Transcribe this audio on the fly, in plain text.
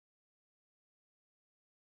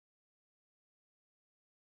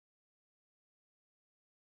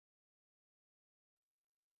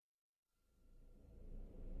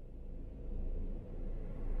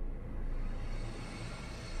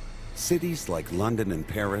Cities like London and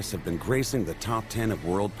Paris have been gracing the top 10 of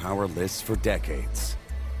world power lists for decades.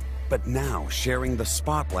 But now, sharing the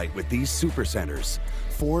spotlight with these supercenters,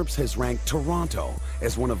 Forbes has ranked Toronto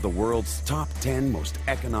as one of the world's top 10 most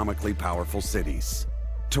economically powerful cities.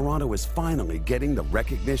 Toronto is finally getting the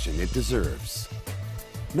recognition it deserves.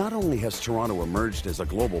 Not only has Toronto emerged as a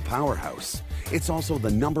global powerhouse, it's also the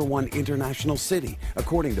 #1 international city,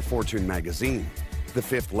 according to Fortune magazine, the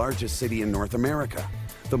 5th largest city in North America,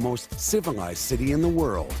 the most civilized city in the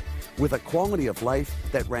world, with a quality of life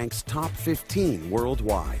that ranks top 15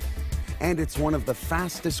 worldwide. And it's one of the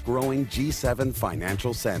fastest growing G7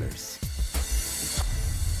 financial centers.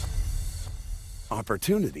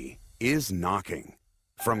 Opportunity is knocking.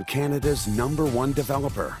 From Canada's #1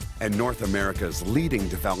 developer and North America's leading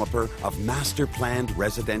developer of master-planned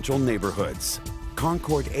residential neighborhoods,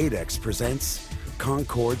 Concord Adex presents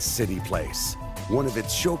Concord Cityplace, one of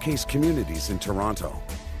its showcase communities in Toronto.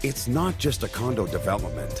 It's not just a condo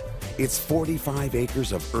development. It's 45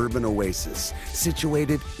 acres of urban oasis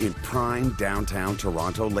situated in prime downtown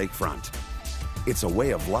Toronto lakefront. It's a way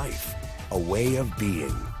of life, a way of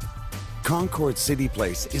being. Concord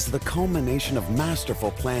Cityplace is the culmination of masterful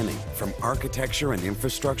planning, from architecture and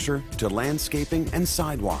infrastructure to landscaping and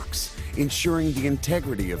sidewalks, ensuring the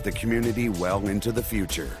integrity of the community well into the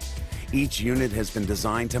future. Each unit has been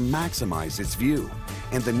designed to maximize its view,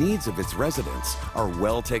 and the needs of its residents are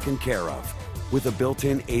well taken care of, with a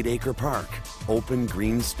built-in 8-acre park, open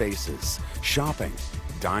green spaces, shopping,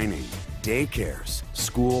 dining, daycares,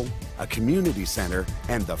 school, a community center,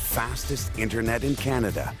 and the fastest internet in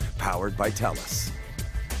Canada, powered by TELUS.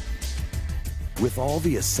 With all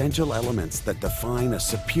the essential elements that define a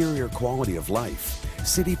superior quality of life,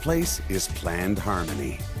 Cityplace is planned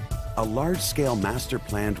harmony. A large-scale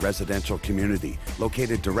master-planned residential community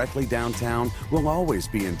located directly downtown will always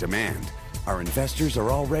be in demand. Our investors are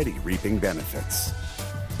already reaping benefits.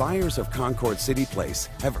 Buyers of Concord Cityplace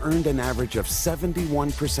have earned an average of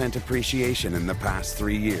 71% appreciation in the past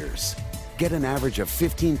 3 years. Get an average of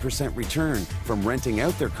 15% return from renting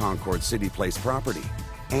out their Concord Cityplace property,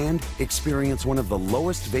 and experience one of the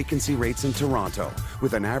lowest vacancy rates in Toronto,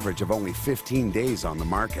 with an average of only 15 days on the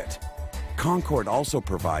market. Concord also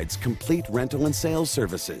provides complete rental and sales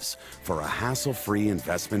services for a hassle-free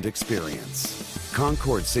investment experience.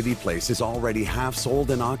 Concord Cityplace is already half sold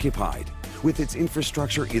and occupied, with its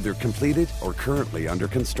infrastructure either completed or currently under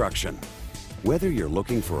construction. Whether you're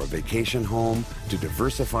looking for a vacation home to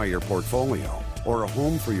diversify your portfolio or a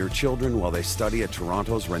home for your children while they study at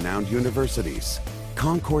Toronto's renowned universities,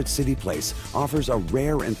 Concord Cityplace offers a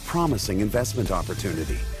rare and promising investment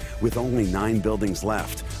opportunity. With only 9 buildings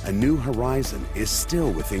left, a new horizon is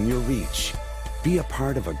still within your reach. Be a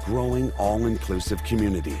part of a growing, all-inclusive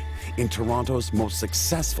community in Toronto's most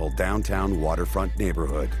successful downtown waterfront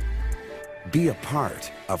neighborhood. Be a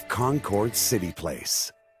part of Concord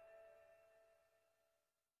Cityplace.